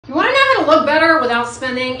gonna look better without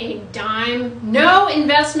spending a dime. No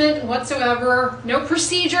investment whatsoever, no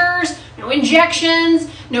procedures, no injections,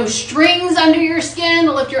 no strings under your skin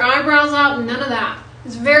to lift your eyebrows out, none of that.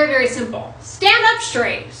 It's very, very simple. Stand up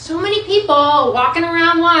straight. So many people walking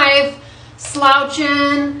around life,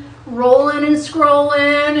 slouching, rolling and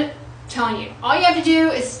scrolling. I'm telling you, all you have to do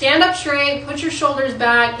is stand up straight, put your shoulders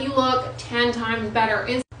back, you look 10 times better.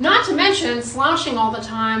 Not to mention, slouching all the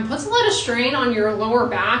time puts a lot of strain on your lower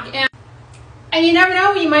back, and you never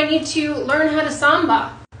know, you might need to learn how to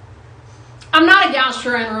samba. I'm not a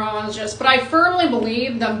gastroenterologist, but I firmly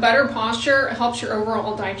believe that better posture helps your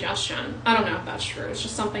overall digestion. I don't know if that's true. It's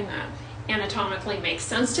just something that anatomically makes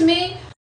sense to me.